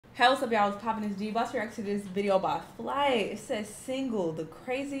Hey, what's up, y'all? It's popping this G. About to react to this video by Flight. It says single, the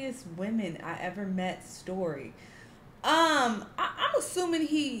craziest women I ever met story. I'm assuming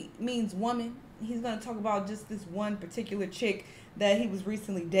he means woman. He's gonna talk about just this one particular chick that he was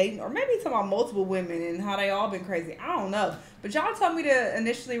recently dating, or maybe he's talking about multiple women and how they all been crazy. I don't know. But y'all told me to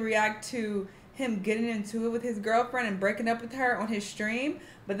initially react to him getting into it with his girlfriend and breaking up with her on his stream.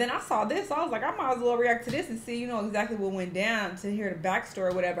 But then I saw this, so I was like, I might as well react to this and see, exactly what went down, to hear the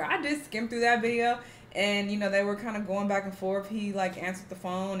backstory or whatever. I did skim through that video, and, they were kind of going back and forth. He, answered the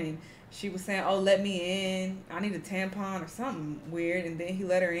phone, and she was saying, oh, let me in. I need a tampon or something weird. And then he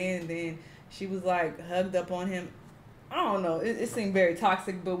let her in, and then she was, hugged up on him. I don't know. It seemed very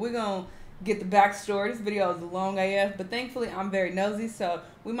toxic, but we're going to get the backstory. This video is long AF, but thankfully I'm very nosy, so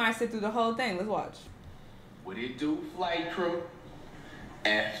we might sit through the whole thing. Let's watch. What it do, Flight Crew?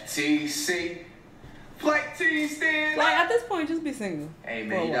 FTC. Flight team stand. At this point, just be single. Hey,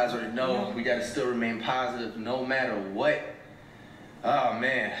 man, you guys already know we got to still remain positive no matter what. Oh,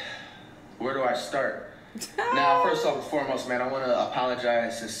 man. Where do I start? Now, first off and foremost, man, I want to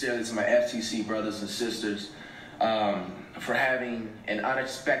apologize sincerely to my FTC brothers and sisters for having an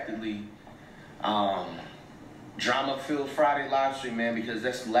unexpectedly drama-filled Friday live stream, man, because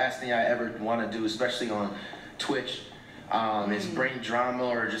that's the last thing I ever want to do, especially on Twitch, is bring drama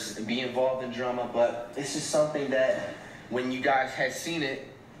or just be involved in drama. But it's just something that when you guys had seen it,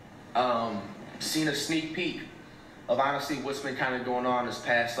 seen a sneak peek of honestly what's been kind of going on this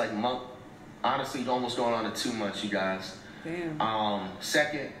past month, honestly almost going on to 2 months, you guys. Damn.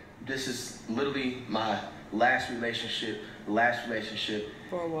 Second, this is literally my last relationship.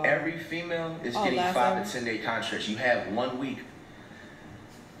 For a while. Every female is getting 5 to 10 day contracts. You have 1 week.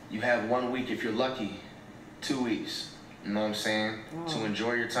 You have 1 week, if you're lucky, 2 weeks. You know what I'm saying? To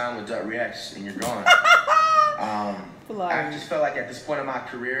enjoy your time with Dut Reacts, and you're gone. I just felt like at this point in my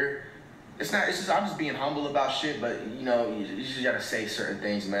career, I'm just being humble about shit, but you just gotta say certain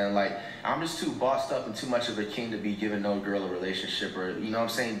things, man. I'm just too bossed up and too much of a king to be giving no girl a relationship, or you know what I'm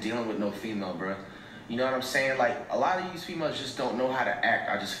saying, dealing with no female, bro. You know what I'm saying? A lot of these females just don't know how to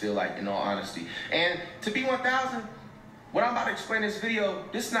act, I just feel like, in all honesty. And to be 1000, what I'm about to explain in this video,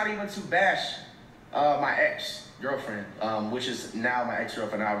 this is not even to bash my ex-girlfriend, which is now my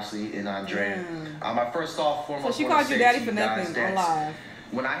ex-girlfriend, obviously, in Andrea. My first off, foremost, so she called you daddy for nothing on live.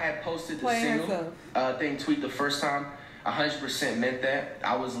 When I had posted the single tweet the first time, 100% meant that.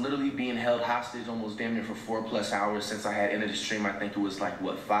 I was literally being held hostage almost damn near for 4+ hours since I had ended the stream. I think it was 5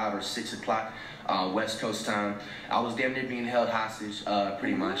 or 6 o'clock West Coast time. I was damn near being held hostage,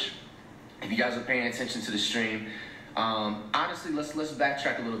 pretty much. If you guys are paying attention to the stream, honestly, let's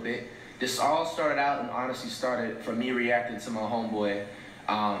backtrack a little bit. This all started out and honestly started from me reacting to my homeboy,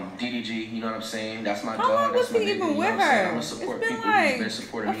 DDG, you know what I'm saying? That's my dog. That's my nigga, even you know with what I'm saying? her? I'm gonna support people who's been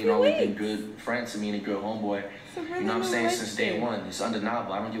supporting me and always been good friends to me and a good homeboy. Really, you know what I'm saying? Since day one. It's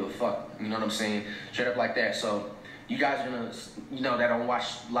undeniable. I don't give a fuck. You know what I'm saying? Straight up like that. So you guys are gonna, that don't watch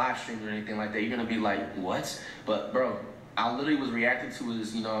live streams or anything like that, you're gonna be like, what? But bro, I literally was reacting to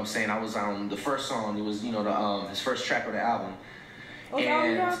his, you know what I'm saying? I was on the first song. It was, his first track of the album.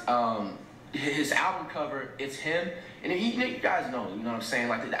 And his album cover, it's him. And you guys know, you know what I'm saying?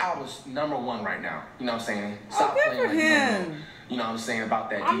 The album's #1 right now. You know what I'm saying? Stop playing him. You know what I'm saying about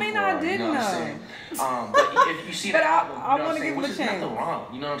that. I mean, I didn't know. But if you see the album, you know what I'm saying? Which is nothing wrong.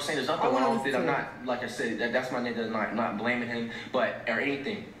 You know what I'm saying? There's nothing wrong with it. I'm not, like I said, that's my nigga, not blaming him, or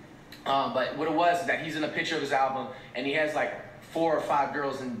anything. But what it was is that he's in a picture of his album, and he has 4 or 5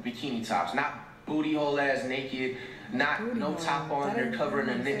 girls in bikini tops, not booty hole ass naked, not no top on, they're covering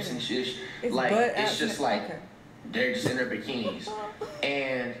their nips and shit. It's just they're just in their bikinis.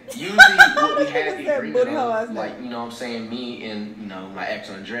 And usually what we had the agreement of, you know what I'm saying, me and, my ex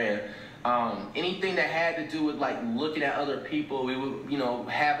Andrea, anything that had to do with looking at other people, we would,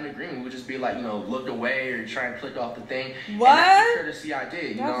 have an agreement. We would just be look away or try and click off the thing. What? And that's the courtesy I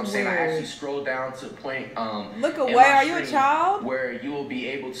did. You know what I'm saying? I actually scrolled down to the point, look away, are you a child? Where you will be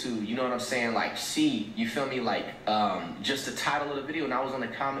able to, you know what I'm saying, see, you feel me, just the title of the video, and I was on the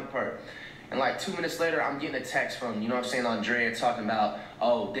comment part. And 2 minutes later, I'm getting a text from, you know what I'm saying, Andrea, talking about,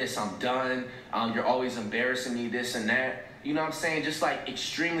 oh, I'm done. You're always embarrassing me, this and that. You know what I'm saying? Just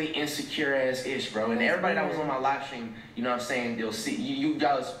extremely insecure as ish, bro. And everybody that was on my live stream, you know what I'm saying, they'll see, you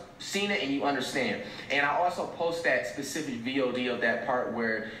guys seen it and you understand. And I also post that specific VOD of that part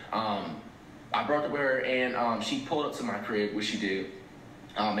where I broke up with her and she pulled up to my crib, which she did.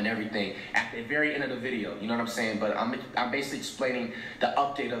 And everything at the very end of the video, you know what I'm saying? But I'm basically explaining the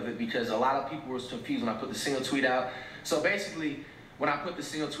update of it because a lot of people were confused when I put the single tweet out. So basically, when I put the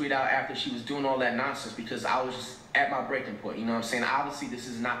single tweet out after she was doing all that nonsense, because I was just at my breaking point. You know what I'm saying? Obviously, this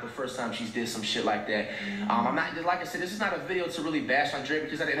is not the first time she's did some shit like that. I'm not, like I said, this is not a video to really bash Andrea,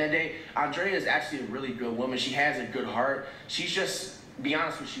 because at the end of the day, Andrea is actually a really good woman. She has a good heart. She's just, be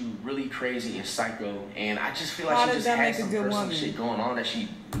honest with you, really crazy and psycho. And I just feel like she just has some personal shit going on that she...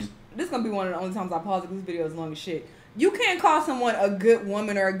 This is going to be one of the only times I pause it, because this video is long as shit. You can't call someone a good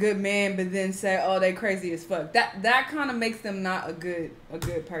woman or a good man, but then say, "Oh, they crazy as fuck." That kind of makes them not a good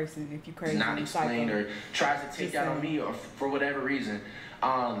person. If you crazy, not explained or tries to take out on me or for whatever reason.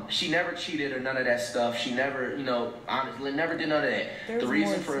 She never cheated or none of that stuff. She never, you know, honestly, never did none of that. The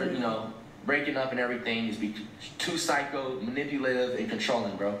reason for you know breaking up and everything is be too psycho, manipulative, and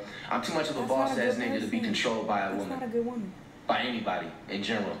controlling, bro. I'm too much of a boss ass nigga to be controlled by a woman. That's not a good woman. By anybody in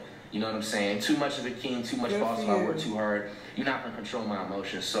general. You know what I'm saying? Too much of a king, too much boss if I work too hard. You're not going to control my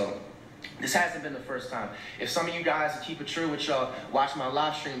emotions. So this hasn't been the first time. If some of you guys keep it true with y'all, watch my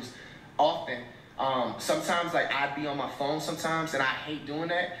live streams often, sometimes like I'd be on my phone sometimes, and I hate doing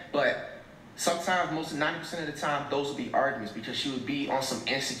that. But sometimes, most of 90% of the time, those would be arguments, because she would be on some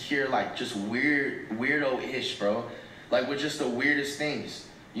insecure, like just weirdo-ish, bro. Like with just the weirdest things.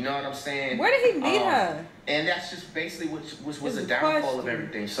 You know what I'm saying? Where did he meet her? And that's just basically what was the downfall of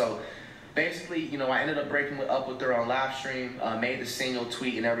everything. So basically, you know, I ended up breaking up with her on live stream, made the single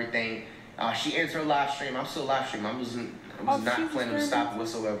tweet and everything. She ends her live stream. I'm still live streaming. I was not planning to stop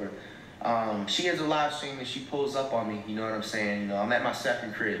whatsoever. She ends her live stream and she pulls up on me. You know what I'm saying? You know, I'm at my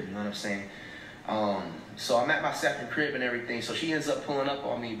second crib. You know what I'm saying? So I'm at my second crib and everything. So she ends up pulling up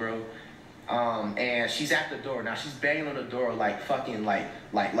on me, bro. And she's at the door. Now she's banging on the door like fucking like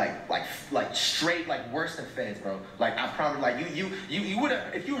straight, like worse than feds, bro. Like I promise, like you would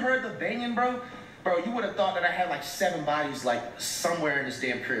have, if you heard the banging, bro, you would have thought that I had like 7 bodies like somewhere in this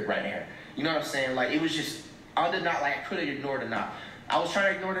damn crib right here. You know what I'm saying? Like it was just under not, like I could have ignored the knock. I was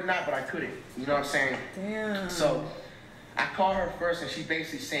trying to ignore the knock, but I couldn't. You know what I'm saying? Damn. So I called her first, and she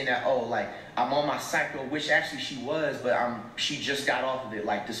basically saying that, oh, like, I'm on my cycle, which actually she was, but she just got off of it,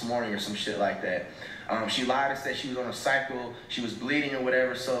 like, this morning or some shit like that. She lied and said she was on a cycle, she was bleeding or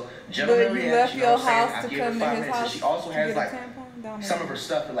whatever, so generally, but you left your house I to gave her come 5 to his minutes, house and she also has, like, some of her there.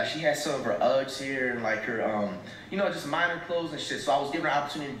 stuff, like, she has some of her Uggs here, and, like, her, you know, just minor clothes and shit, so I was giving her an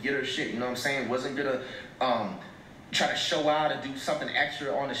opportunity to get her shit, you know what I'm saying? Wasn't gonna, try to show out and do something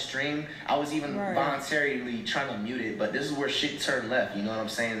extra on the stream. I was even voluntarily trying to mute it, but this is where shit turned left, you know what I'm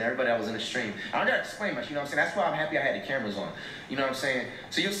saying? Everybody that was in the stream. I don't gotta explain much, you know what I'm saying? That's why I'm happy I had the cameras on, you know what I'm saying?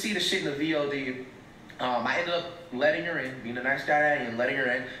 So you'll see the shit in the VOD. I ended up letting her in, being a nice guy I am, letting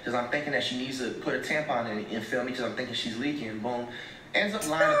her in, because I'm thinking that she needs to put a tampon in and film me, because I'm thinking she's leaking, boom. Ends up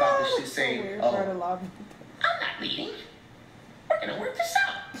lying about this shit, saying, oh, I'm not leaking. We're gonna work this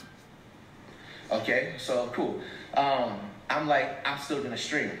out. Okay, so cool. I'm like, I'm still gonna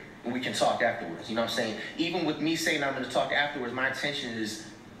stream and we can talk afterwards. You know what I'm saying? Even with me saying I'm gonna talk afterwards, my intention is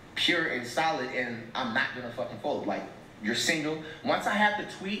pure and solid, and I'm not gonna fucking fold. Like, you're single. Once I have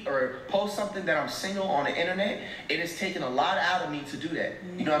to tweet or post something that I'm single on the internet, it has taken a lot out of me to do that.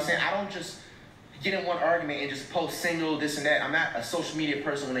 You know what I'm saying? I don't just get in one argument and just post single, this and that. I'm not a social media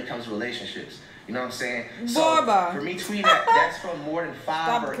person when it comes to relationships. You know what I'm saying? So for me tweeting that's from more than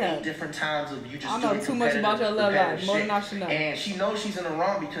 5 or 8 different times of you just doing too much about your love life, more than I should know. And she knows she's in the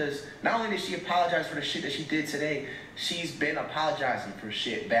wrong, because not only did she apologize for the shit that she did today, she's been apologizing for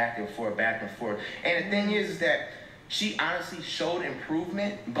shit back and forth, back and forth. And the thing is that she honestly showed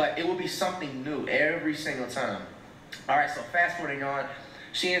improvement, but it will be something new every single time. All right, so fast forwarding on.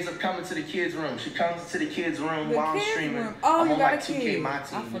 She ends up coming to the kids' room. She comes to the kids' room while I'm streaming. Oh, I'm you on got like a 2K kid. my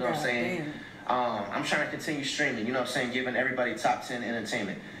team, you know what I'm saying? Damn. I'm trying to continue streaming, you know what I'm saying? Giving everybody top 10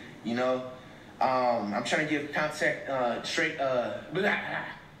 entertainment, you know? I'm trying to give contact straight, lay up the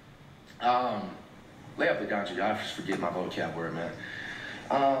ganja. I just forget my vocab word, man.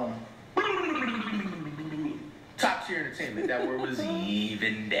 Top tier entertainment. That word was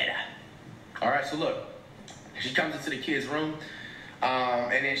even better. All right, so look, she comes into the kid's room.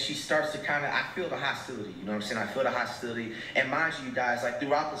 And then she starts to kind of, I feel the hostility, you know what I'm saying? I feel the hostility. And mind you guys, like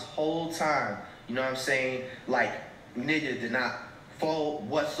throughout this whole time, you know what I'm saying? Like, nigga did not fall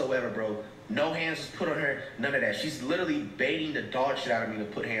whatsoever, bro. No hands was put on her, none of that. She's literally baiting the dog shit out of me to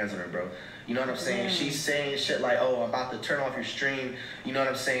put hands on her, bro. You know what I'm saying? She's saying shit like, oh, I'm about to turn off your stream. You know what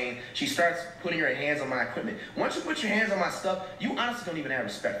I'm saying? She starts putting her hands on my equipment. Once you put your hands on my stuff, you honestly don't even have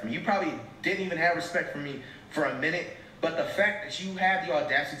respect for me. You probably didn't even have respect for me for a minute. But the fact that you have the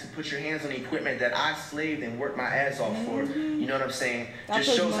audacity to put your hands on the equipment that I slaved and worked my ass off for, you know what I'm saying,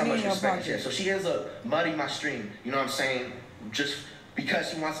 just shows how much respect she has. So she ends up mudding my stream, you know what I'm saying, just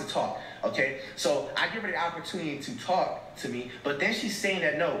because she wants to talk, okay? So I give her the opportunity to talk to me, but then she's saying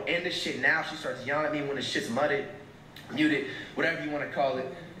that, no, end this shit now. She starts yelling at me when the shit's mudded. muted, whatever you want to call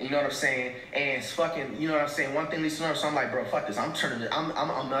it. You know what I'm saying? And it's fucking, you know what I'm saying? One thing leads to another. So I'm like, bro, fuck this. I'm turning it.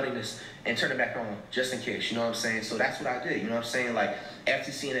 I'm nutting this and turn it back on just in case. You know what I'm saying? So that's what I did. You know what I'm saying? Like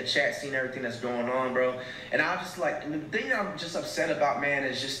after seeing the chat, seeing everything that's going on, bro. And I was just like, and the thing that I'm just upset about, man,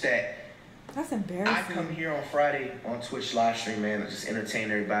 is just that. That's embarrassing. I come here on Friday on Twitch live stream, man, and just entertain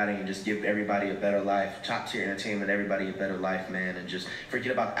everybody and just give everybody a better life. Top tier entertainment, everybody a better life, man, and just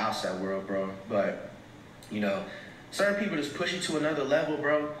forget about the outside world, bro. But, you know, certain people just push you to another level,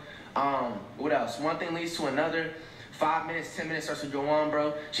 bro. What else? One thing leads to another. 5 minutes, 10 minutes starts to go on,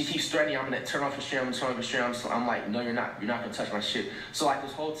 bro. She keeps threatening, I'm gonna turn off your stream, I'm gonna turn off your stream. I'm like, no, you're not. You're not gonna touch my shit. So like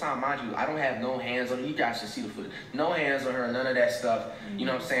this whole time, mind you, I don't have no hands on her. You guys should see the footage. No hands on her, none of that stuff. You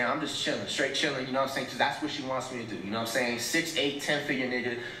know what I'm saying? I'm just chilling, straight chilling, you know what I'm saying? Because that's what she wants me to do, you know what I'm saying? 6, 8, 10-figure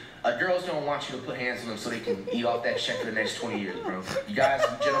nigga. Girls don't want you to put hands on them so they can eat off that check for the next 20 years, bro. You guys,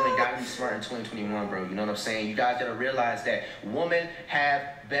 gentlemen, gotta be smart in 2021, bro. You know what I'm saying? You guys gotta realize that women have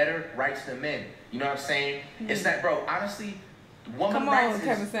better rights than men. You know what I'm saying? It's that, bro, honestly, woman rights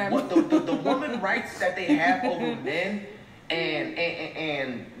is what the woman rights that they have over men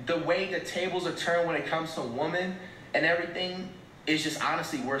and the way the tables are turned when it comes to women and everything is just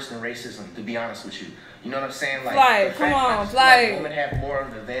honestly worse than racism, to be honest with you. You know what I'm saying? Like, come on, like women have more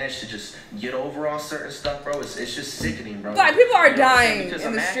of an advantage to just get over on certain stuff, bro. It's just sickening, bro. Like, people are dying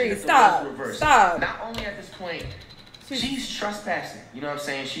in the streets. Stop. Not only at this point, she's trespassing. You know what I'm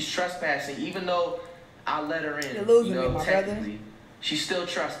saying? She's trespassing, even though I let her in. You're losing you know, me, my technically. brother. She's still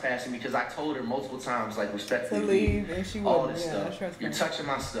trespassing because I told her multiple times, like, respectfully, to leave, and she all this yeah, stuff. You're touching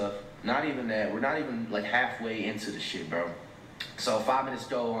my stuff. Not even that. We're not even, like, halfway into the shit, bro. So 5 minutes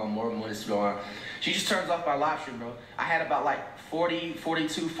go on, more minutes go on. She just turns off my live stream, bro. I had about, like, 40,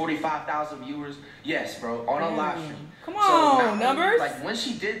 42, 45,000 viewers. Yes, bro, on a live stream. Come on, numbers. Like, when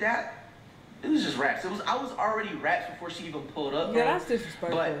she did that, it was just raps. I was already raps before she even pulled up, bro. Yeah, that's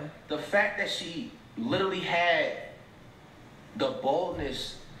disrespectful. But the fact that she literally had the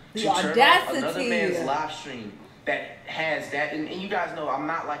boldness to turn off another man's live stream that has that, and you guys know I'm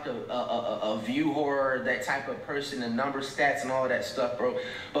not like a view whore, that type of person, the number stats and all that stuff, bro.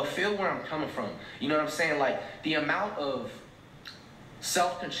 But feel where I'm coming from. You know what I'm saying? Like, the amount of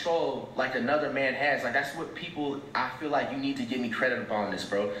self-control like another man has, like, that's what people, I feel like you need to give me credit upon this,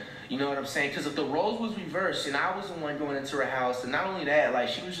 bro. You know what I'm saying? Because if the roles was reversed and I was the one going into her house, and not only that, like,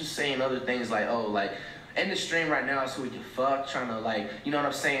 she was just saying other things like, oh, like, in the stream right now so we can fuck, trying to, like, you know what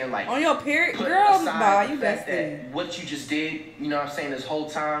I'm saying? Like, on your period, girl, nah, you that what you just did, you know what I'm saying, this whole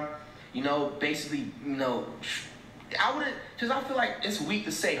time, you know, basically, you know, I wouldn't, because I feel like it's weak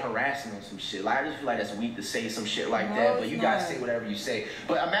to say harassing or some shit. Like, I just feel like it's weak to say some shit like that, but you guys say whatever you say.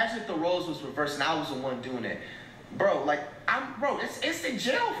 But imagine if the roles was reversed and I was the one doing it. Bro, like, it's in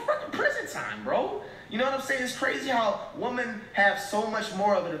jail, fucking prison time, bro. You know what I'm saying? It's crazy how women have so much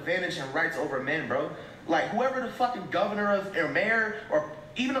more of an advantage and rights over men, bro. Like, whoever the fucking governor of, or mayor, or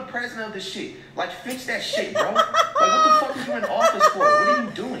even the president of this shit, like, fix that shit, bro. Like, what the fuck are you in office for? What are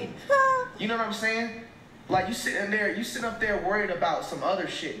you doing? You know what I'm saying? Like, you sit up there worried about some other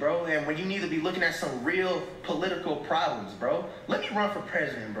shit, bro, and when you need to be looking at some real political problems, bro. Let me run for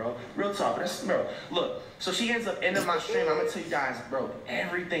president, bro. Real talk. Bro, look, so she ends up ending my stream. I'm gonna tell you guys, bro,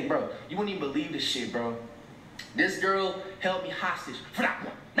 everything, bro. You wouldn't even believe this shit, bro. This girl held me hostage for not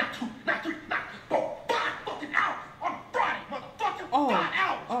 1, not 2, not 3, not 4, 5 fucking hours on Friday, motherfucker. 5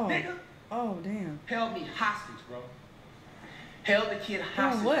 hours, nigga. Oh, damn. Held me hostage, bro. Held the kid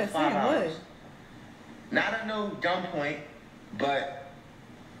hostage for 5 hours. Not at no gunpoint, but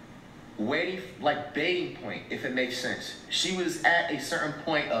waiting, like, baiting point, if it makes sense. She was at a certain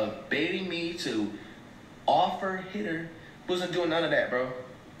point of baiting me to offer, hit her. Wasn't doing none of that, bro.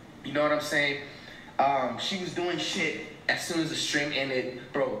 You know what I'm saying? She was doing shit as soon as the stream ended,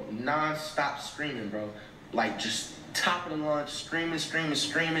 bro, non-stop screaming, bro. Like, just top of the lunch, screaming.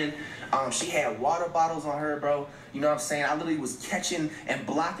 She had water bottles on her, bro. You know what I'm saying? I literally was catching and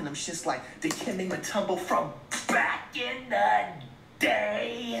blocking them shits like the Kimmy Matumbo from back in the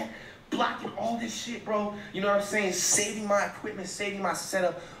day. Blocking all this shit, bro. You know what I'm saying? Saving my equipment, saving my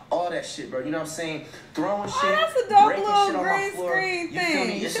setup, all that shit, bro. You know what I'm saying? Throwing shit, that's a dope breaking little shit on my green floor. screen You feel me?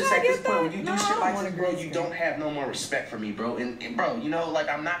 thing. It's Should just I at this get point, that? when you do No, shit I like don't this, want a bro, green you screen. don't have no more respect for me, bro. And bro, you know, like,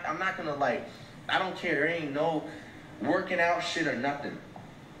 I'm not gonna, like, I don't care. There ain't no working out shit or nothing.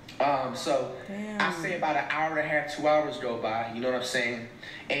 So damn. I say about an hour and a half, 2 hours go by, you know what I'm saying?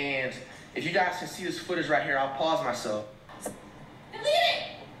 And if you guys can see this footage right here, I'll pause myself. Delete it!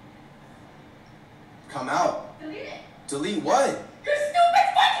 Come out. Delete it! Delete what? Your stupid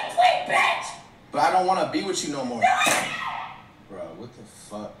fucking tweet, bitch! But I don't want to be with you no more. Delete it! Bro, what the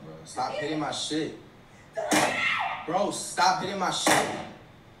fuck, bro? Stop hitting my shit. Delete it! Bro, Bro, stop hitting my shit.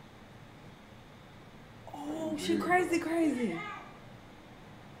 Oh, she crazy.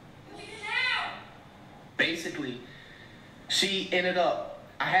 Basically, she ended up,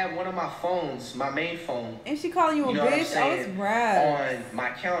 I had one of my phones, my main phone. And she calling you a bitch? I was on my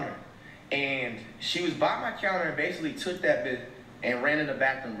counter. And she was by my counter and basically took that bit and ran in the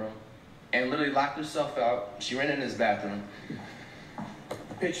bathroom, bro. And literally locked herself out. She ran in this bathroom.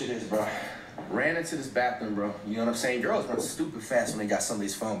 Picture this, bro. Ran into this bathroom, bro. You know what I'm saying? Girls run stupid fast when they got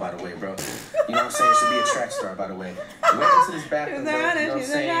somebody's phone, by the way, bro. You know what I'm saying? Should be a track star, by the way. Went into this bathroom, bro. You know what I'm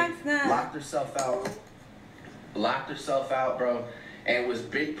saying? Locked herself out, bro. And was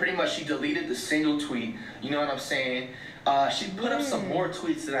big. Pretty much, she deleted the single tweet. You know what I'm saying? She put up some more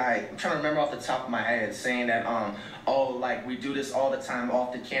tweets that I'm trying to remember off the top of my head, saying that oh, like we do this all the time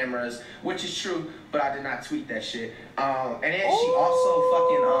off the cameras, which is true, but I did not tweet that shit. And then she also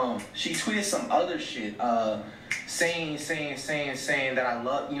fucking she tweeted some other shit, saying that I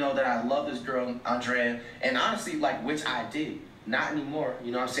love, you know, that I love this girl Andrea, and honestly, like, which I did, not anymore.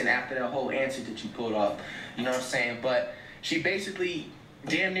 You know what I'm saying? After that whole answer that you pulled off, you know what I'm saying? But she basically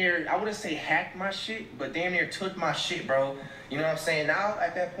damn near, I wouldn't say hacked my shit, but damn near took my shit, bro. You know what I'm saying? Now,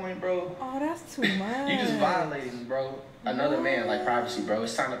 at that point, bro. Oh, that's too much. You just violating, bro. Another man, like, privacy, bro.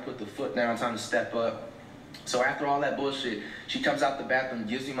 It's time to put the foot down, time to step up. So after all that bullshit, she comes out the bathroom,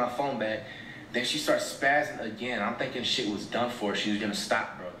 gives me my phone back. Then she starts spazzing again. I'm thinking shit was done for. She was gonna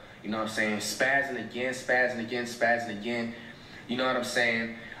stop, bro. You know what I'm saying? Spazzing again. You know what I'm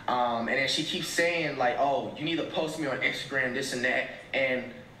saying? And then she keeps saying, like, oh, you need to post me on Instagram, this and that. And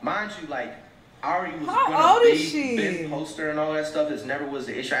mind you, like, I already was gonna be been poster and all that stuff. This never was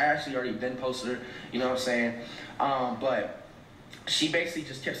the issue. I actually already been posted her, you know what I'm saying? But she basically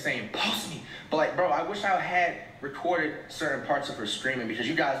just kept saying, post me. But like, bro, I wish I had recorded certain parts of her screaming, because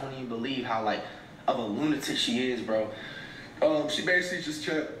you guys wouldn't even believe how, like, of a lunatic she is, bro. She basically just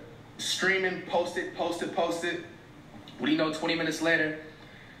kept screaming, post it. What do you know, 20 minutes later,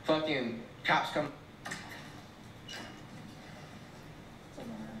 fucking cops come.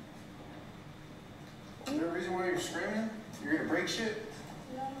 Is there a reason why you're screaming? You're gonna break shit?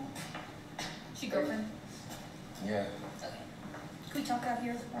 No. She girlfriend? Yeah. Okay. Can we talk out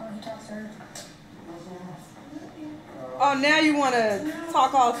here while he talks to her? Oh, now you want to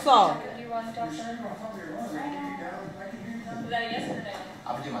talk all soft. Do you want to talk to her? Was that a yes or no?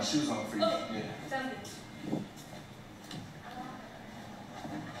 I'm gonna get my shoes on for you. Okay. Yeah. Sounds good.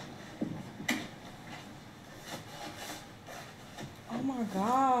 Oh my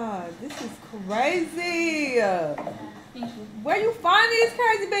God, this is crazy. Where you find these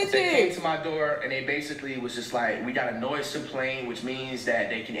crazy bitches? They came to my door and they basically was just like, we got a noise complaint, which means that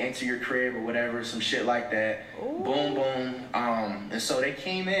they can enter your crib or whatever, some shit like that. Ooh. Boom. And so they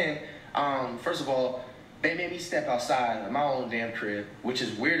came in. First of all, they made me step outside of my own damn crib, which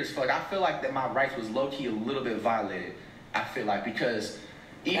is weird as fuck. I feel like that my rights was low-key a little bit violated. I feel like, because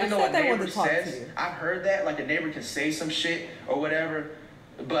even though a neighbor says, I've heard that, like, a neighbor can say some shit or whatever,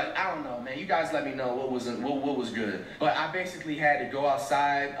 but I don't know, man. You guys let me know what was good. But I basically had to go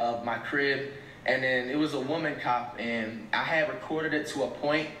outside of my crib, and then it was a woman cop, and I had recorded it to a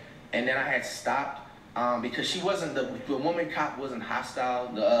point, and then I had stopped because she wasn't, the woman cop wasn't hostile.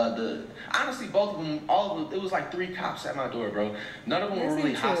 Honestly, both of them, all of them, it was like 3 cops at my door, bro. None of them were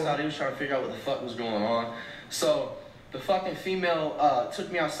really hostile. They was trying to figure out what the fuck was going on. So the fucking female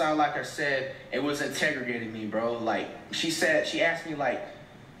took me outside, like I said, and was interrogating me, bro. Like, she asked me, like,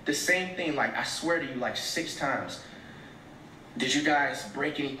 the same thing, like, I swear to you, like, 6 times. Did you guys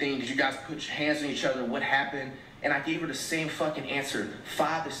break anything? Did you guys put your hands on each other? What happened? And I gave her the same fucking answer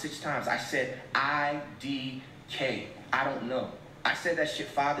 5 to 6 times. I said, IDK. I don't know. I said that shit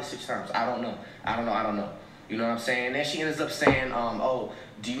 5 to 6 times. I don't know. You know what I'm saying? And then she ends up saying, oh,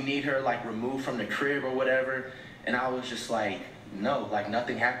 do you need her, like, removed from the crib or whatever? And I was just like, no, like,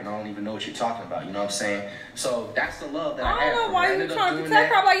 nothing happened. I don't even know what you're talking about. You know what I'm saying? So that's the love that I have. I don't know why you trying to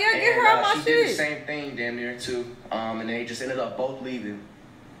protect her. Like, yeah, get her out my shit. She did the same thing damn near too. And they just ended up both leaving.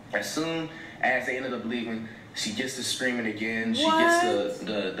 As soon as they ended up leaving, she gets to screaming again. She gets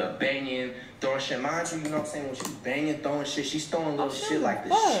the banging, throwing shit. Mind you, you know what I'm saying? When she's banging, throwing shit, she's throwing little shit like the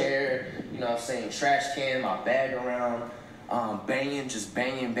chair, you know what I'm saying? Trash can, my bag around. Banging, just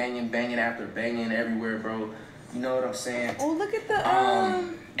banging after banging everywhere, bro. You know what I'm saying? Oh, look at the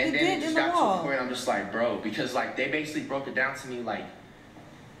and then it just got to a point I'm just like, bro, because, like, they basically broke it down to me like,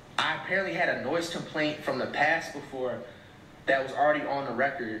 I apparently had a noise complaint from the past before that was already on the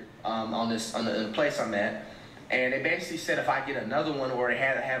record in the place I'm at, and they basically said if I get another one or they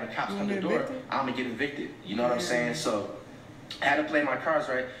had to have a cops come to the door, I'm gonna get evicted. You know what I'm saying? So I had to play my cards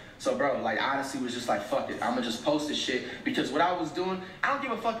right. So, bro, like, honestly, was just like, fuck it. I'm gonna just post this shit. Because what I was doing, I don't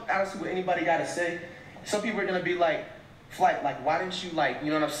give a fuck, honestly, what anybody gotta say. Some people are gonna be like, like, why didn't you, like,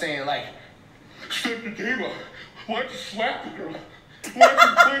 you know what I'm saying? Like, step the game up. Why'd you slap the girl?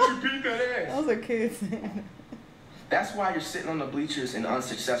 Why'd you beat that ass? That was a kid saying. That's why you're sitting on the bleachers and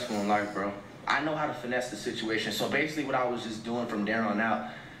unsuccessful in life, bro. I know how to finesse the situation. So basically what I was just doing from there on out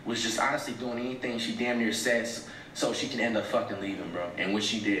was just honestly doing anything she damn near says so she can end up fucking leaving, bro. And which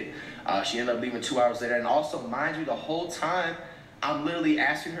she did. She ended up leaving 2 hours later. And also, mind you, the whole time, I'm literally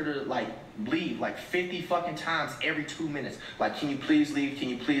asking her to, like, leave, like, 50 fucking times every 2 minutes. Like, can you please leave? Can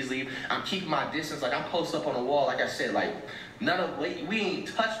you please leave? I'm keeping my distance. Like, I'm posted up on the wall, like I said, like, we ain't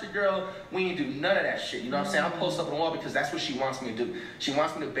touch the girl. We ain't do none of that shit. You know what I'm saying? I'm posted up on the wall because that's what she wants me to do. She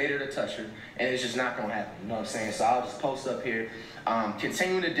wants me to bait her to touch her, and it's just not gonna happen. You know what I'm saying? So I'll just post up here,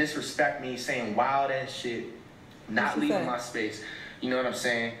 continuing to disrespect me, saying wild ass shit, not leaving my space. You know what I'm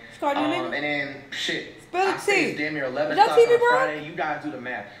saying? And then shit. I say it's damn near 11 o'clock on Friday. You guys do the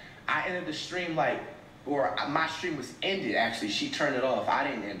math. I ended the stream my stream was ended actually. She turned it off. I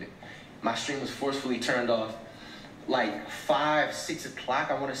didn't end it. My stream was forcefully turned off. Like 5, 6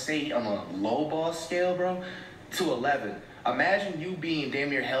 o'clock, I want to say, on a low ball scale, bro, to 11. Imagine you being damn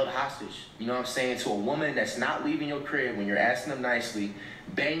near held hostage, you know what I'm saying, to a woman that's not leaving your crib when you're asking them nicely,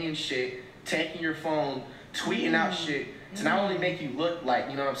 banging shit, taking your phone, tweeting out shit, to not only make you look like,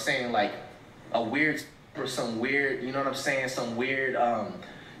 you know what I'm saying, like a weird or some weird, you know what I'm saying, some weird,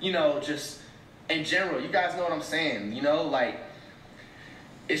 you know, just in general, you guys know what I'm saying, you know, like,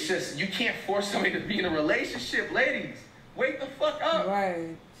 it's just, you can't force somebody to be in a relationship, ladies. Wake the fuck up.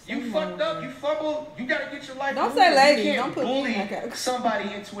 Right. You fucked up, you fumbled, you gotta get your life. Don't say ladies, you don't can't put bully me in that.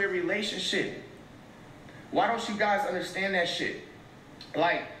 somebody into a relationship. Why don't you guys understand that shit?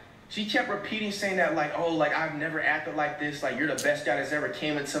 Like, she kept repeating saying that, like, oh, like, I've never acted like this, like, you're the best guy that's ever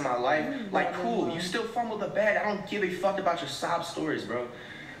came into my life. Like, cool, you still fumbled the bag. I don't give a fuck about your sob stories, bro.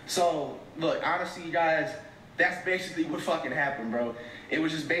 So, look, honestly, you guys, that's basically what fucking happened, bro. It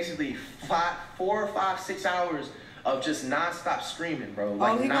was just basically 4, 5, 6 hours of just non-stop screaming, bro.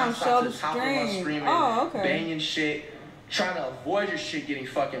 Like, non-stop just hopping on screaming, banging shit, trying to avoid your shit getting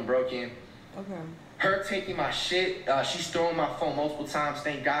fucking broken. Okay. Her taking my shit, she's throwing my phone multiple times.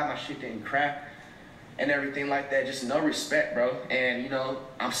 Thank God my shit didn't crack and everything like that. Just no respect, bro. And, you know,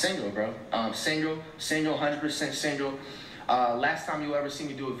 I'm single, bro. Single, 100% single. Last time you ever see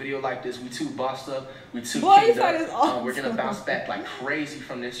me do a video like this, we too bossed up, we too keyed up. Awesome. We're gonna bounce back like crazy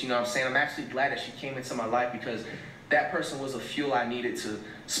from this, you know what I'm saying? I'm actually glad that she came into my life because that person was a fuel I needed to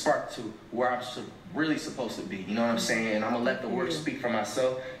spark to where I'm really supposed to be, you know what I'm saying? And I'm gonna let the words speak for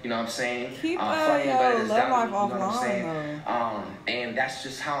myself, you know what I'm saying? Keep love life offline, though. And that's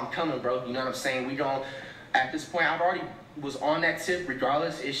just how I'm coming, bro, you know what I'm saying? We gon', at this point, I've already was on that tip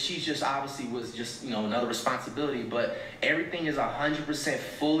regardless. If she just obviously was just, you know, another responsibility, but everything is 100%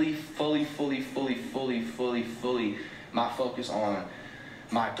 fully my focus on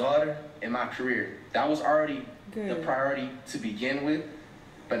my daughter and my career. That was already the priority to begin with,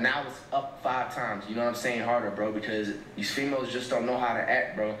 but now it's up 5 times, you know what I'm saying, harder, bro, because these females just don't know how to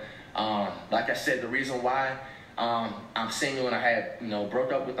act, bro. Like I said, the reason why I'm single and I had, you know,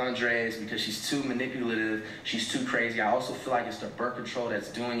 broke up with Andres because she's too manipulative, she's too crazy. I also feel like it's the birth control that's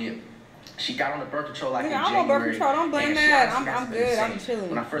doing it. She got on the birth control like in January. I'm on birth control, don't blame that. I'm good, I'm chilling.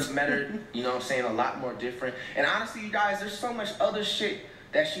 When I first met her, you know what I'm saying, a lot more different. And honestly, you guys, there's so much other shit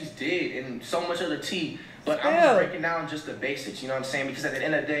that she's did and so much other tea. But I'm just breaking down just the basics, you know what I'm saying? Because at the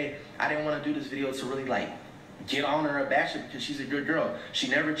end of the day, I didn't want to do this video to really, like, get on her or bash her because she's a good girl. She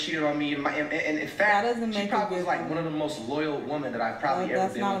never cheated on me. And in fact, she probably was like one of the most loyal women that I've probably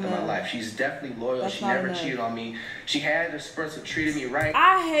ever been with in my life. She's definitely loyal. She never cheated on me. She had her spurts of treating me right.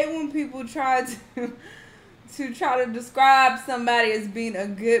 I hate when people try to describe somebody as being a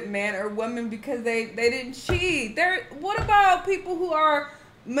good man or woman because they didn't cheat. What about people who are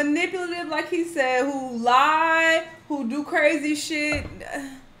manipulative, like he said, who lie, who do crazy shit?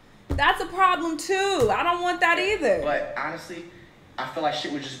 That's a problem too. I don't want that either. But honestly, I feel like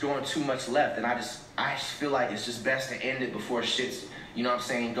shit was just going too much left, and I just feel like it's just best to end it before shit's, you know what I'm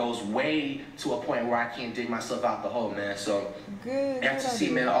saying, goes way to a point where I can't dig myself out the hole, man. So,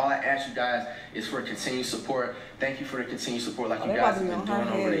 FTC, man, all I ask you guys is for continued support. Thank you for the continued support like you they guys about to have be been on doing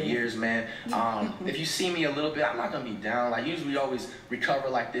her over the head. years, man. If you see me a little bit, I'm not gonna be down. Like usually we always recover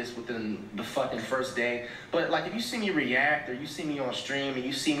like this within the fucking first day. But like if you see me react or you see me on stream and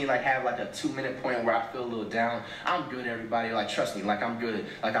you see me like have like a 2-minute point where I feel a little down, I'm good, everybody. Like trust me, like I'm good.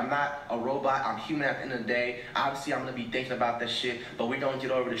 Like I'm not a robot. I'm human at the end of the day. Obviously I'm gonna be thinking about that shit, but we gonna get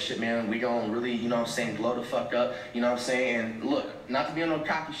over this shit, man. We gonna really, you know what I'm saying, blow the fuck up. You know what I'm saying? And look, not to be on no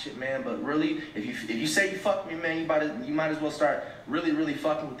cocky shit, man, but really, if you say you fuck me, man, you might as well start really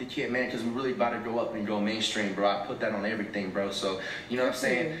fucking with the kid, man, because we really about to go up and go mainstream, bro. I put that on everything, bro. So, you know what I'm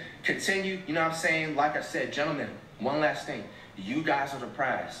saying? Continue, you know what I'm saying? Like I said, gentlemen, one last thing. You guys are the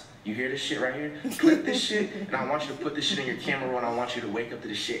prize. You hear this shit right here? Click this shit, and I want you to put this shit in your camera roll, and I want you to wake up to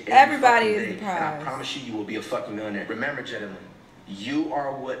this shit Everybody is day, the prize. and I promise you will be a fucking millionaire. Remember, gentlemen, you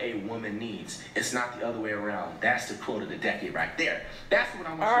are what a woman needs. It's not the other way around. That's the quote of the decade right there. That's what I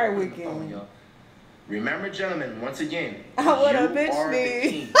want All you right, to put on the phone, Weeknd. y'all. Remember, gentlemen, once again, What you a bitch are the need.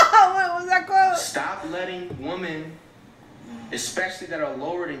 king. What was that quote? Stop letting women, especially that are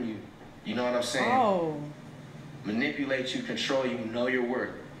lower than you, you know what I'm saying, manipulate you, control you, know your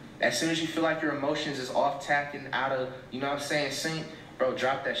worth. As soon as you feel like your emotions is off tacking out of, you know what I'm saying, sync, bro,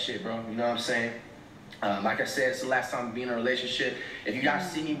 drop that shit, bro. You know what I'm saying? Like I said, it's the last time being in a relationship. If you guys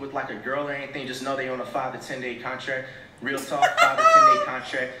see me with like a girl or anything, just know they on a 5 to 10 day contract. Real talk, 5 to 10 day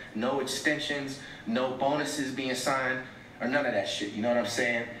contract. No extensions, no bonuses being signed, or none of that shit. You know what I'm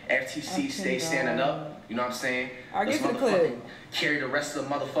saying? FTC stay standing up. You know what I'm saying? I'll Let's get to the clip. carry the rest of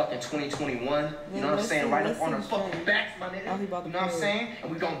the motherfucking 2021. You know what I'm saying? Right up on our fucking backs, my nigga. You know what I'm saying? And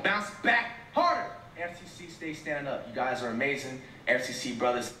we gonna bounce back harder. FTC stay standing up. You guys are amazing. FTC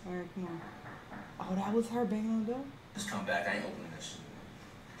brothers. All right, come on. Oh, that was her banging on the door? Just come back. I ain't opening this shit.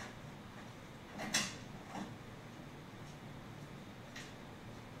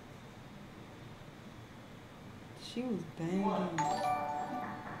 She was banging. Alright,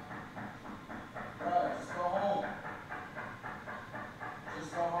 just go home.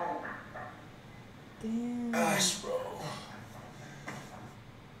 Just go home. Damn. Gosh, bro.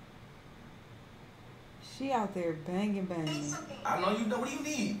 She out there banging. I know you know. What do you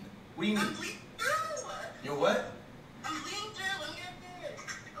need? What do you need? Your what?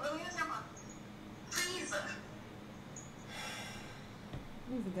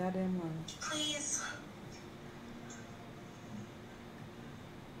 Who's the goddamn one? Please.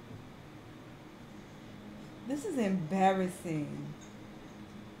 This is embarrassing.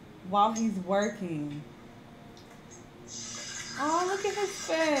 While he's working. Oh, look at his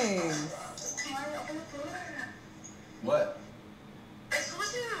face. What?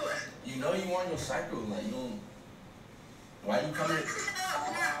 You know you on your cycle, like you don't. Why you coming?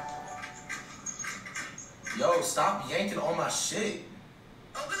 Yo, stop yanking on my shit.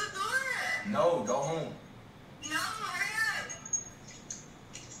 Open the door. No, go home. No, hurry up.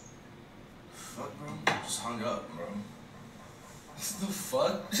 Fuck, bro. Just hung up, bro. What the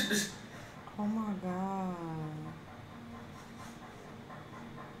fuck? Oh my god.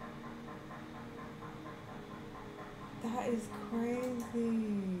 That is crazy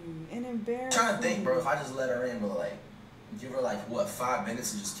and embarrassing. I'm trying to think, bro, if I just let her in, but like, give her like, what, 5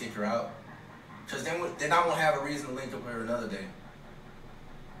 minutes and just kick her out? Because then I won't have a reason to link up with her another day.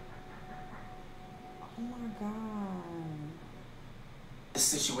 Oh my god. This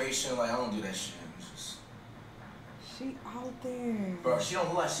situation, like, I don't do that shit. It's just... She out there. Bro, she don't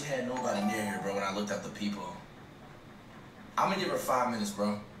look like she had nobody near her, bro, when I looked at the people. I'm gonna give her 5 minutes,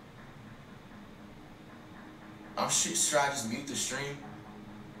 bro. Should I just mute the stream?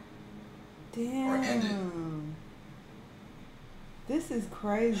 Damn. Or end it? This is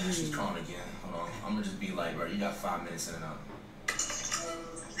crazy. She's calling again. Hold on. I'm gonna just be like, bro, you got 5 minutes in and out.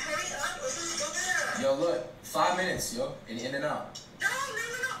 Hurry up. Let's go there. Yo, look. 5 minutes, yo. And in and out. No.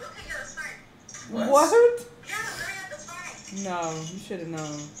 Okay, yeah, it's fine. What? Yeah, hurry up. It's fine. No, you should have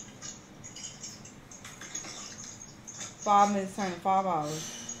known. 5 minutes turning 5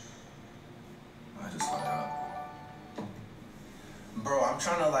 hours. I just hung up. Bro, I'm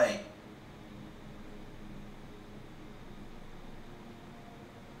trying to like...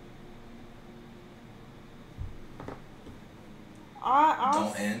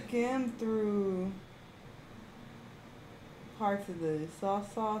 I skimmed through parts of this, so I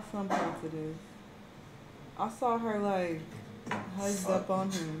saw some parts of this. I saw her like hugged up on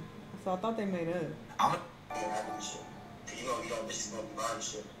him, so I thought they made up. You know, this is gonna be buying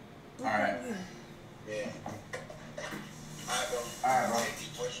shit. Alright. Yeah. Alright, bro.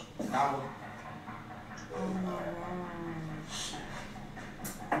 Now Oh my god.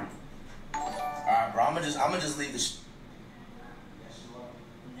 alright, bro. I'ma just leave this.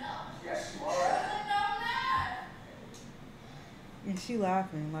 And she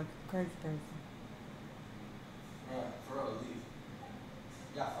laughing like a crazy person. Yeah, for real, leave.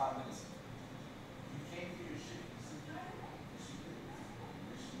 You got 5 minutes. You came for your shit.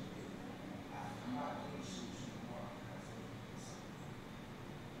 I'm not gonna shoot you tomorrow.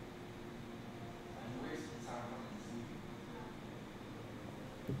 You wasting time on the TV.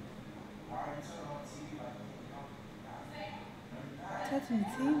 Why are you turning on TV like that? Touching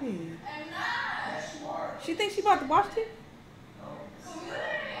the TV. Yes, you are. She thinks she about to watch it? No. I'm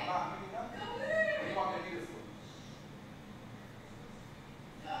not doing nothing. What do you want me to do this for?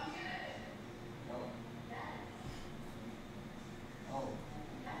 No. No.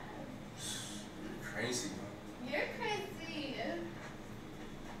 You're crazy, bro. You're crazy.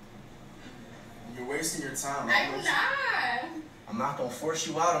 You're wasting your time. I'm not. I'm not gonna force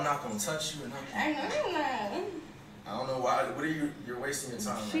you out. I'm not gonna touch you or nothing. I know you're not. I don't know why. What are you? You're wasting your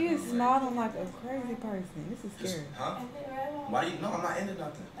time. She right is now. smiling like a crazy person. This is Just, scary. huh? Why do you? No, I'm not into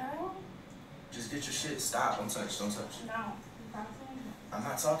nothing. No. Just get your shit. Stop. Don't touch. Don't touch. No. I'm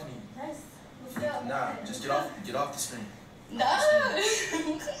not talking to you. Yes. Let's go. Nah. Just get off. Get off the screen. No.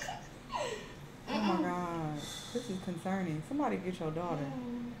 Oh my god. This is concerning. Somebody get your daughter.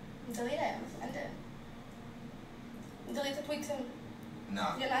 Delete it. End it. Delete the tweet too.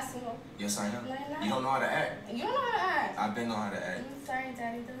 Nah. You're not single. Yes, I am. No, you're not. You don't know how to act. You don't know how to act. I've been know how to act. I'm sorry,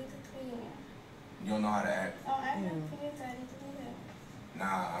 Daddy. Delete the tweet. You don't know how to act. Oh, I'm Yeah. for you, Daddy. Delete it. Nah.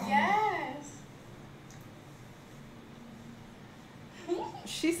 I don't know. Yes.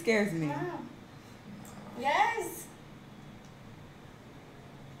 She scares me. Wow. Yes.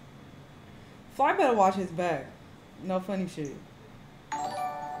 Fly better watch his back. No funny shit.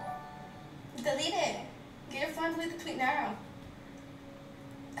 Delete it. Get your phone, delete the tweet now.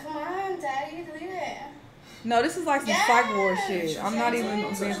 Come on, Daddy, delete it. No, this is like some Yes. psych war shit. I'm not even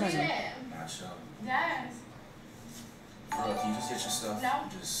Delete being it. funny. Not sure. Yes. Bro, can you just get your stuff? No.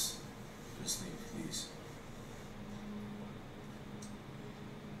 Just leave, please.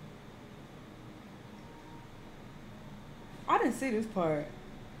 I didn't see this part.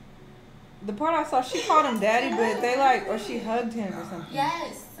 The part I saw, she called him daddy, but they like, or she hugged him or something.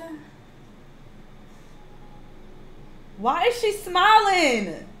 Yes. Why is she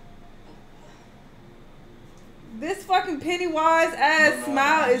smiling? This fucking Pennywise ass No,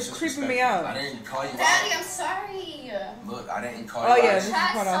 smile it's is creeping me disrespectful. out. I didn't call you Daddy, out. I'm sorry. Look, I didn't call Oh, you yeah, out. this is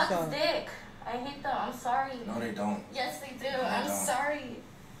Cats what I saw. suck dick. I hate them. I'm sorry. No, they don't. Yes, they do. No, they I'm don't. sorry.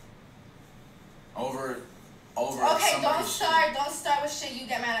 Over Okay, don't somebody's start. Don't start with shit you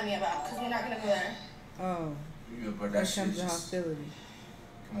get mad at me about, because we're not gonna go there. Oh, shit. Yeah, but here that shit comes the just... hostility.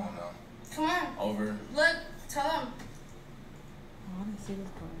 Come on now. Come on. Over... Look, tell them. Oh, I didn't see this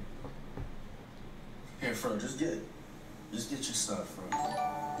part. Here, Fro, just get your stuff, Fro.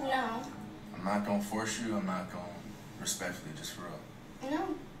 No. I'm not gonna force you. I'm not gonna respectfully, just for real. No.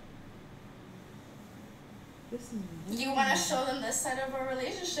 This is You want to show them this side of our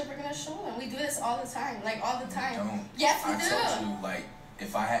relationship, we're going to show them. We do this all the time. Like, all the time. Don't. Yes, we I do. told you, like,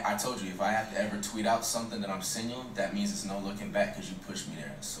 I told you, if I have to ever tweet out something that I'm single, that means it's no looking back because you pushed me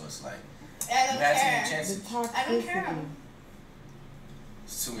there. So it's like, I don't you had too many care. the chances. I don't care. toxicity.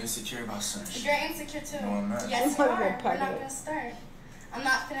 It's too insecure about certain shit. You're insecure too. No, I'm not. Yes, you Somebody are. go We're pack not it up. going to start. I'm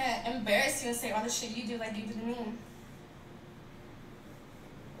not going to embarrass you and say all the shit you do like you do to me.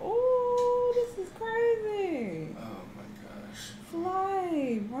 Oh, this is crazy. Oh my gosh.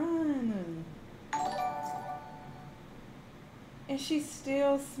 Fly, run. And she's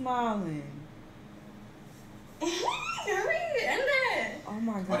still smiling. Hurry, end it. Oh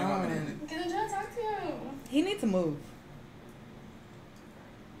my Why do you want me to god. end it? Because I'm trying to talk to you. He needs to move.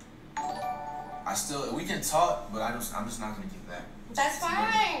 We can talk, but I'm just not gonna get back. That's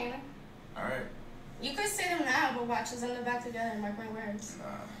fine. Alright. You could say them now, but watch us end it back together. Mark my words. Nah.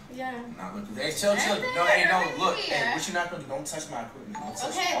 Yeah. I'm not looking. Hey, chill. And No, then hey, no, hurry. look. Hey, what you not gonna do? Don't touch my equipment. Don't touch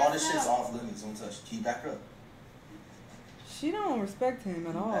Okay, all let's this shit's go. off limits. Don't touch. Keep back up. She don't respect him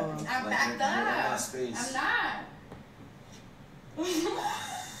at all. I'm Like, backed you're in my up. space. I'm not.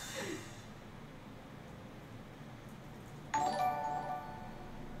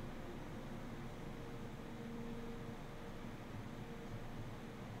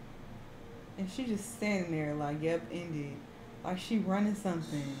 And she just standing there like, yep, ended. Like she running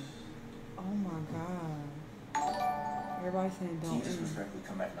something. Oh my god. Everybody saying Can don't you just end. respectfully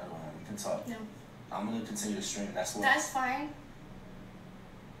come back another one? We can talk. No. I'm gonna continue to stream. That's what. That's fine.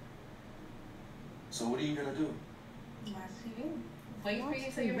 So what are you gonna do? Watch TV. Wait for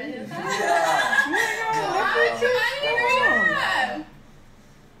you till you're ready to talk. Yeah. Come on, Come hurry up.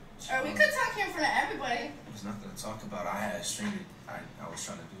 Or we could talk here in front of everybody. There's nothing to talk about. I had streamed it. I was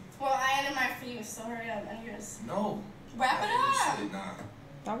trying to do. Well, I ended mine for you, so hurry up. And yours. No. Wrap it up. Shit, nah.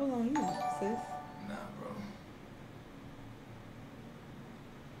 That was on you, sis. Nah, bro.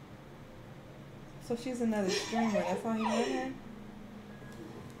 So she's another streamer. That's how you met her?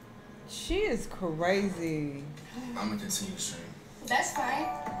 She is crazy. I'm gonna continue to stream. That's fine.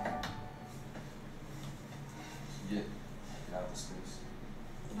 Get out the space.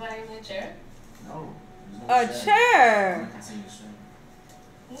 You want to give me a chair? No. A chair. I'm gonna continue to stream.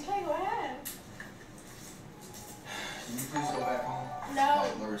 Okay, go ahead. Can you please go back home?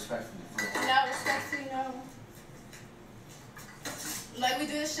 No. Like, respectfully. No, respectfully, no. Like, we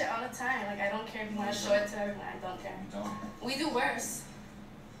do this shit all the time. Like, I don't care if you want to show it to everyone. I don't care. You don't. We do worse.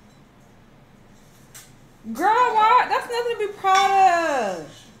 Girl, what? That's nothing to be proud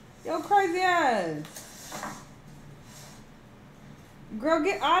of. Yo, crazy ass. Girl,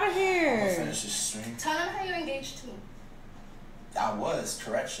 get out of I'm gonna here. finish this stream. Tell them how you engaged to me. I was,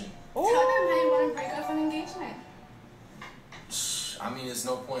 correction. Tell them how you Ooh. want to break off an engagement. I mean, it's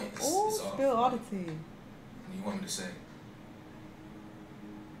no point. It's Ooh, all. spill all the tea. What do you want me to say?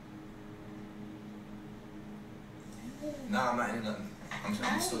 Nah, I'm not in nothing.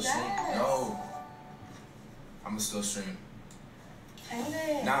 I'm still stream. Yes. No. I'm still stream. End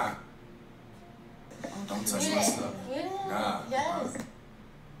it. Nah. Don't touch Get my it. stuff. Get it. Nah. Yes.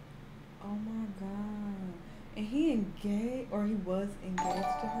 Oh my god. And he engaged, or he was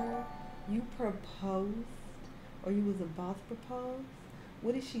engaged to her? You proposed? Or you was about to propose?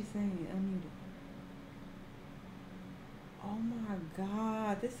 What is she saying? Unmuted. Oh my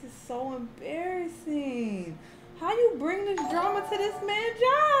god. This is so embarrassing. How you bring this drama to this man's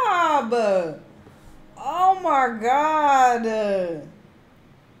job? Oh my god.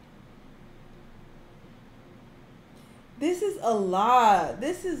 This is a lot.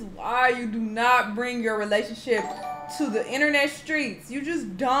 This is why you do not bring your relationship to the internet streets. You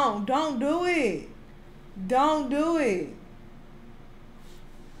just don't. Don't do it. Don't do it.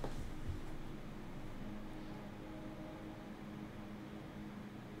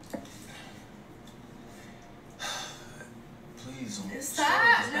 Please don't.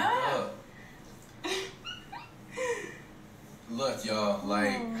 Stop, Shut no. up. Look, y'all,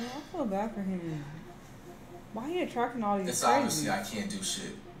 like, Oh, I feel bad for him. Why are you attracting all these it's crazies? obviously I can't do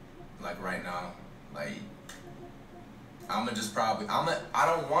shit, like, right now. Like, I'ma just probably, I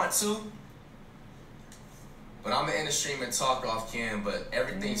don't want to, but I'ma end the stream and talk off cam, but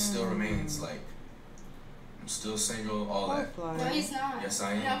everything still remains, like, I'm still single, all that. No, he's not. Yes,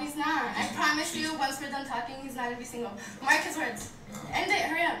 I am. No, he's not. I He's- promise he's- you, once we're done talking, he's not gonna be single. Mark his words. End it.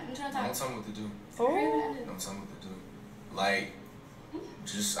 Hurry up. I'm trying to Don't talk. tell me what to do. Hurry up and Oh, end it. Don't tell me what to do. Like,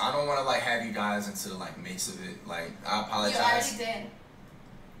 just, I don't want to, like, have you guys into, like, mix of it. Like, I You apologize. already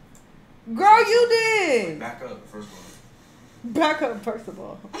did. girl, you did. Back up, first of all. Back up, first of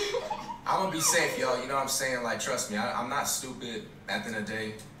all. I'm gonna be safe, y'all. You know what I'm saying? Like, trust me, I'm not stupid. At the end of the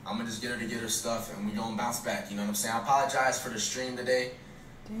day, I'm gonna just get her to get her stuff, and we gonna bounce back. You know what I'm saying? I apologize for the stream today.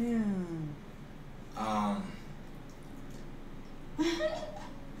 Damn.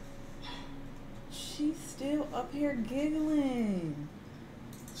 She's still up here giggling.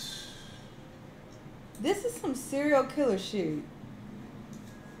 This is some serial killer shit.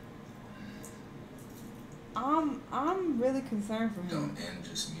 I'm really concerned for him. Don't end,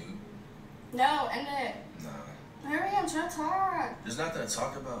 just mute. No, end it. Nah. Hurry up. I'm trying to talk. There's nothing to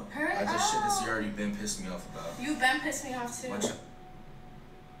talk about. Hurry I just shit that's up. already been pissed me off about. You've been pissed me off too. Watch out.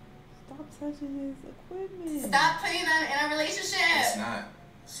 Stop touching his equipment. Stop putting them in a relationship. It's not.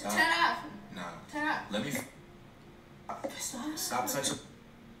 Stop. Turn off. Nah. Turn off. Let me. Stop touching.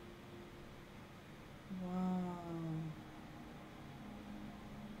 Wow.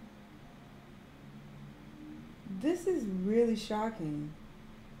 This is really shocking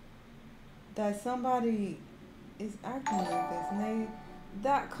that somebody is acting like this and they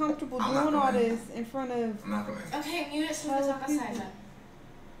that comfortable I'm not doing all gonna- this in front of. I'm not gonna. Okay, mute it so we can talk outside then.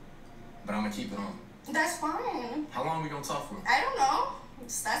 But I'm gonna keep it on. That's fine. How long are we gonna talk for? I don't know.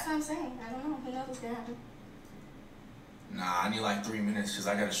 That's what I'm saying. I don't know. Who knows what's gonna happen? Nah, I need like 3 minutes because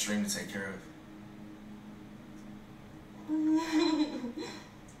I got a stream to take care of.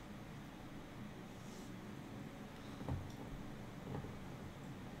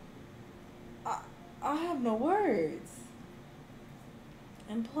 I have no words.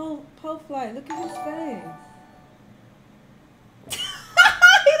 And Po Flight, look at his face.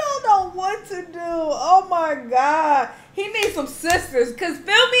 He don't know what to do. Oh my God. He needs some sisters. Cause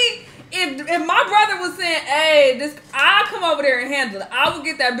feel me, if my brother was saying, hey, this I'll come over there and handle it. I will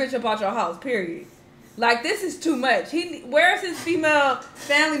get that bitch up out your house, period. Like this is too much. Where's his female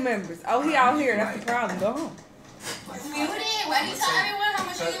family members? Oh, he out here. That's the problem. Go home. Mute it. why do you tell everyone how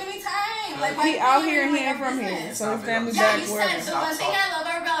much you're giving me time? Like, why He out here and he ain't from here, business? so his family Yeah, back you wherever. said the one thing I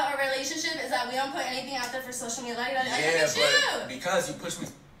love about our relationship is that we don't put anything out there for social media. Like, Yeah, look at but because you pushed me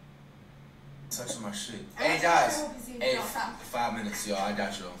touching my shit. I'm Hey not guys, sure if you hey, don't stop. 5 minutes, y'all. I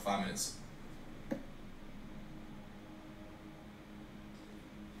got you. 5 minutes.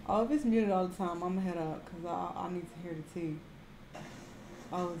 Oh, if it's muted all the time, I'm gonna head out because I need to hear the tea.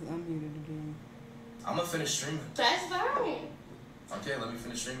 Oh, it's unmuted again. I'm gonna finish streaming. That's fine. Okay, let me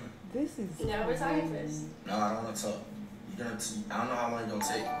finish streaming. This is. No, we're talking first. No, I don't want to talk. You're gonna. I don't know how long you're gonna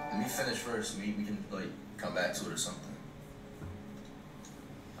take. Let me finish first. We can like come back to it or something.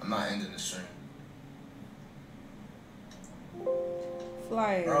 I'm not ending the stream.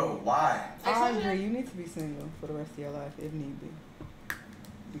 Fly. Bro, why? I agree. You need to be single for the rest of your life if need be.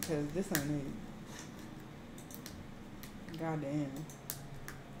 Because this ain't it. Goddamn.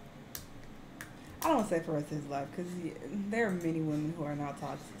 I don't say for the rest of his life because there are many women who are not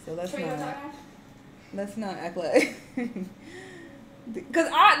toxic. So let's not act like. Because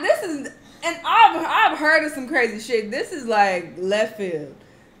I've heard of some crazy shit. This is like left field.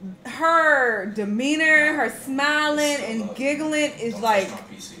 Her demeanor, her smiling and giggling is Don't like touch my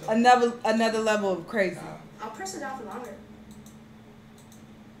PC, another level of crazy. I'll press it down for longer.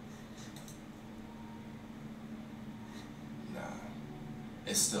 Nah,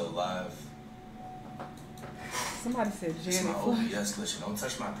 it's still live. Somebody said It's Janet. my OBS glitching. Don't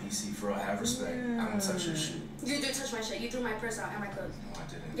touch my PC, bro. Have respect. I don't touch your shit. You did touch my shit. You threw my purse out and my clothes. No, I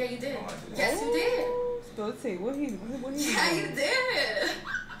didn't. Yeah, you did. No, I didn't. Yes, you did. So let's see what he Yeah, you did.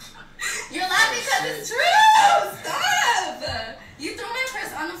 You're laughing because it's true. Stop. You threw my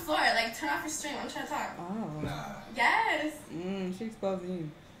purse on the floor. Like, turn off your stream. I'm trying to talk. Oh. Nah. Yes. She exposing you.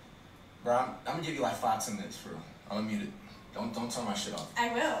 Bro, I'm gonna give you like 5-10 minutes for real. I'm gonna mute it. Don't turn my shit off. I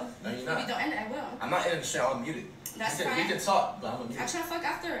will. No, you're If not. you don't end it, I will. I'm not ending the stream. I'll mute it. That's we fine. can talk, but I'm gonna mute I'm it. trying to fuck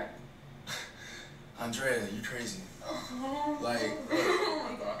after. Andrea, you crazy. Oh. Like, Oh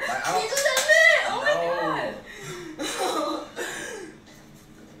my god. like, I You don't. just ended it. Oh my No. god.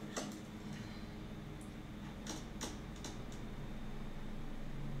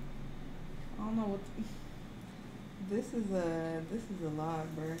 I don't know what. This is a lot,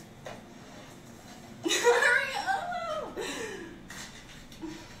 bro. Hurry up.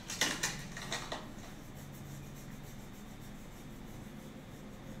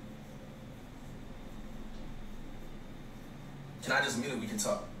 Can I just mute it? We can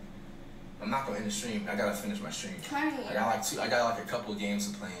talk. I'm not gonna end the stream. I gotta finish my stream. Honey. I got like a couple of games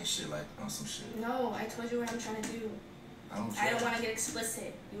to play and shit, like on some shit. No, I told you what I'm trying to do. I don't I care. don't want to get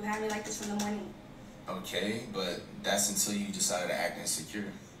explicit. You had me like this from the morning. Okay, but that's until you decide to act insecure.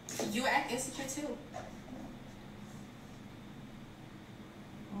 You act insecure too.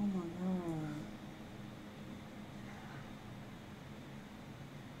 Oh my god.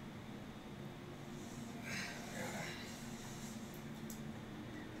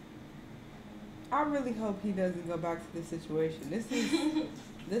 I really hope he doesn't go back to this situation. This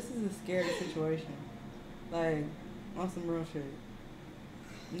is a scary situation. Like, on some real shit.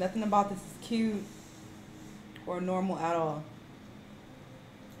 Nothing about this is cute or normal at all.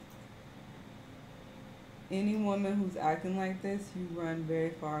 Any woman who's acting like this, you run very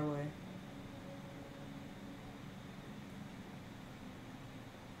far away.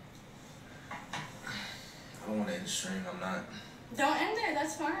 I don't want to end the stream. I'm not. Don't end it.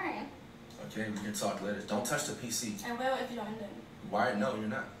 That's fine. Okay, we can talk later. Don't touch the PC. I will if you don't end it. Why? No, you're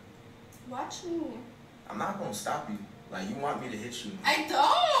not. Watch me. I'm not gonna stop you. Like, you want me to hit you. I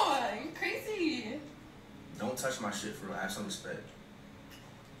don't. You're crazy. Don't touch my shit for real. Have some respect.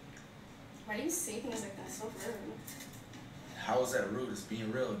 Why do you say things like that? So rude. How is that rude? It's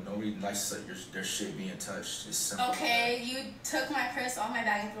being real. Nobody likes their shit being touched. It's simple. Okay, you took my purse off my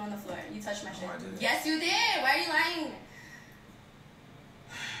bag and threw it on the floor. You touched my shit. I didn't. Yes, you did. Why are you lying?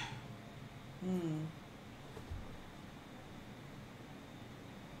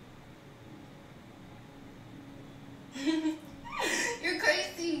 You're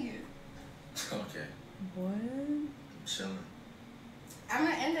crazy. Okay. What? I'm chilling. I'm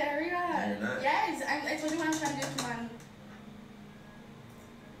gonna end it. Hurry up. No, you're not. Yes, I told you what I'm trying to do. Come on.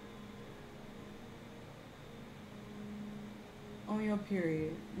 On your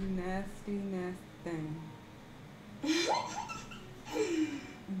period. You nasty, nasty thing.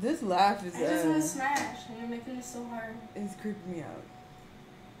 This laugh is I just want to smash, and you're making it so hard. is creeping me out.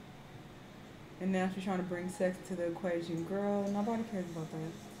 And now she's trying to bring sex to the equation. Girl, nobody cares about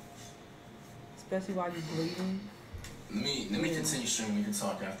that. Especially while you're bleeding. Let me continue streaming. We can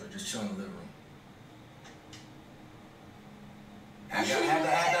talk after. Just chill in the living room. Have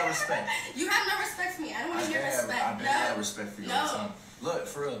that respect. You have no respect for me. I don't want to hear respect. I've been had respect for you all the time. Look,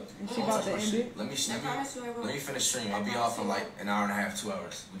 for real. She about to end it. Let me finish stream. I'll be off in like an hour and a half, 2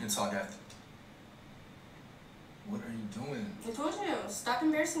 hours. We can talk after. What are you doing? I told you. Stop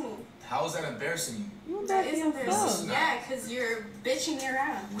embarrassing me. How is that embarrassing you? That is embarrassing. Yeah, because you're bitching me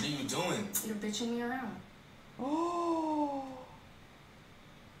around. What are you doing? You're bitching me around. Oh.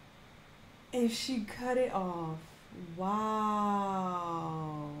 And she cut it off.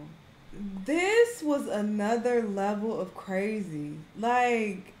 Wow. This was another level of crazy.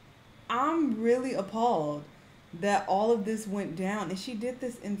 Like, I'm really appalled that all of this went down. And she did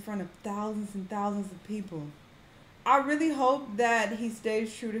this in front of thousands and thousands of people. I really hope that he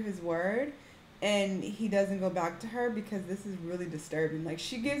stays true to his word and he doesn't go back to her, because this is really disturbing. Like,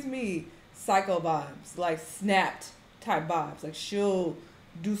 she gives me psycho vibes, like snapped type vibes. Like, she'll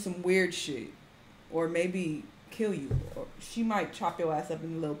do some weird shit or maybe kill you, or she might chop your ass up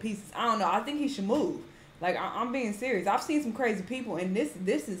into little pieces. I don't know. I think he should move. Like, I'm being serious. I've seen some crazy people, and this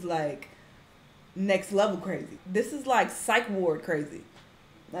is like next level crazy. This is like psych ward crazy.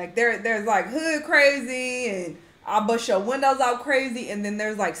 Like, there's like hood crazy and I'll bust your windows out crazy, and then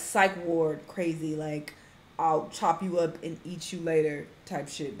there's like psych ward crazy, like I'll chop you up and eat you later type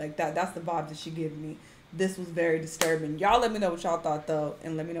shit. Like that's the vibe that she gave me. This was very disturbing. Y'all let me know what y'all thought though,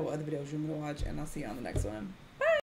 and let me know what other videos you want me to watch, and I'll see you on the next one.